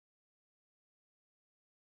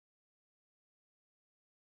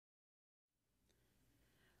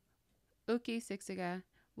Okay, Sixiga.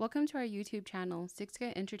 Welcome to our YouTube channel,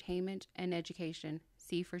 Sixiga Entertainment and Education,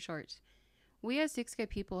 C for short. We as Sixiga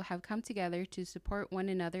people have come together to support one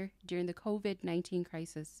another during the COVID-19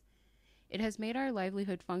 crisis. It has made our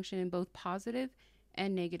livelihood function in both positive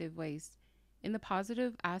and negative ways. In the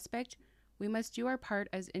positive aspect, we must do our part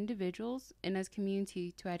as individuals and as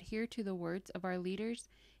community to adhere to the words of our leaders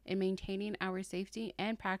in maintaining our safety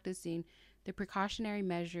and practicing the precautionary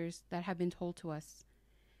measures that have been told to us.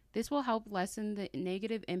 This will help lessen the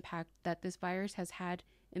negative impact that this virus has had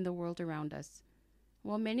in the world around us.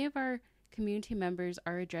 While many of our community members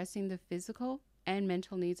are addressing the physical and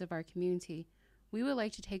mental needs of our community, we would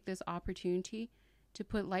like to take this opportunity to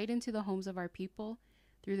put light into the homes of our people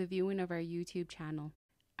through the viewing of our YouTube channel.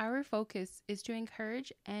 Our focus is to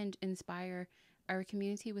encourage and inspire our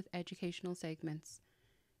community with educational segments.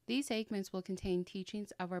 These segments will contain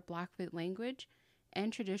teachings of our Blackfoot language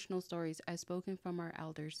and traditional stories as spoken from our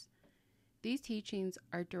elders. These teachings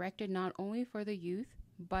are directed not only for the youth,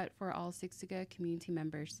 but for all Sixiga community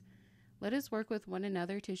members. Let us work with one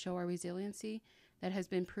another to show our resiliency that has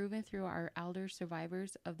been proven through our elder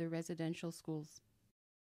survivors of the residential schools.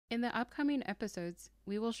 In the upcoming episodes,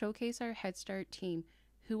 we will showcase our Head Start team,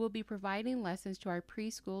 who will be providing lessons to our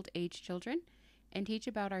preschool age children and teach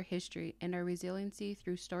about our history and our resiliency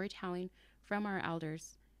through storytelling from our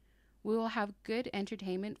elders. We will have good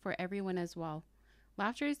entertainment for everyone as well.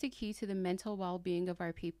 Laughter is the key to the mental well-being of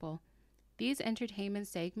our people. These entertainment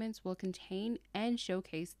segments will contain and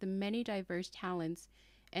showcase the many diverse talents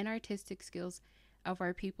and artistic skills of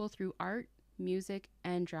our people through art, music,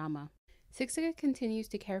 and drama. Sixiga continues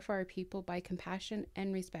to care for our people by compassion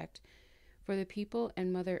and respect for the people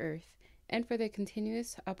and Mother Earth, and for the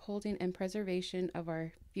continuous upholding and preservation of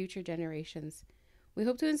our future generations. We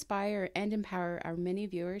hope to inspire and empower our many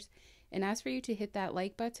viewers and ask for you to hit that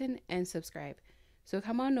like button and subscribe. So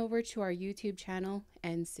come on over to our YouTube channel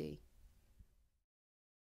and see.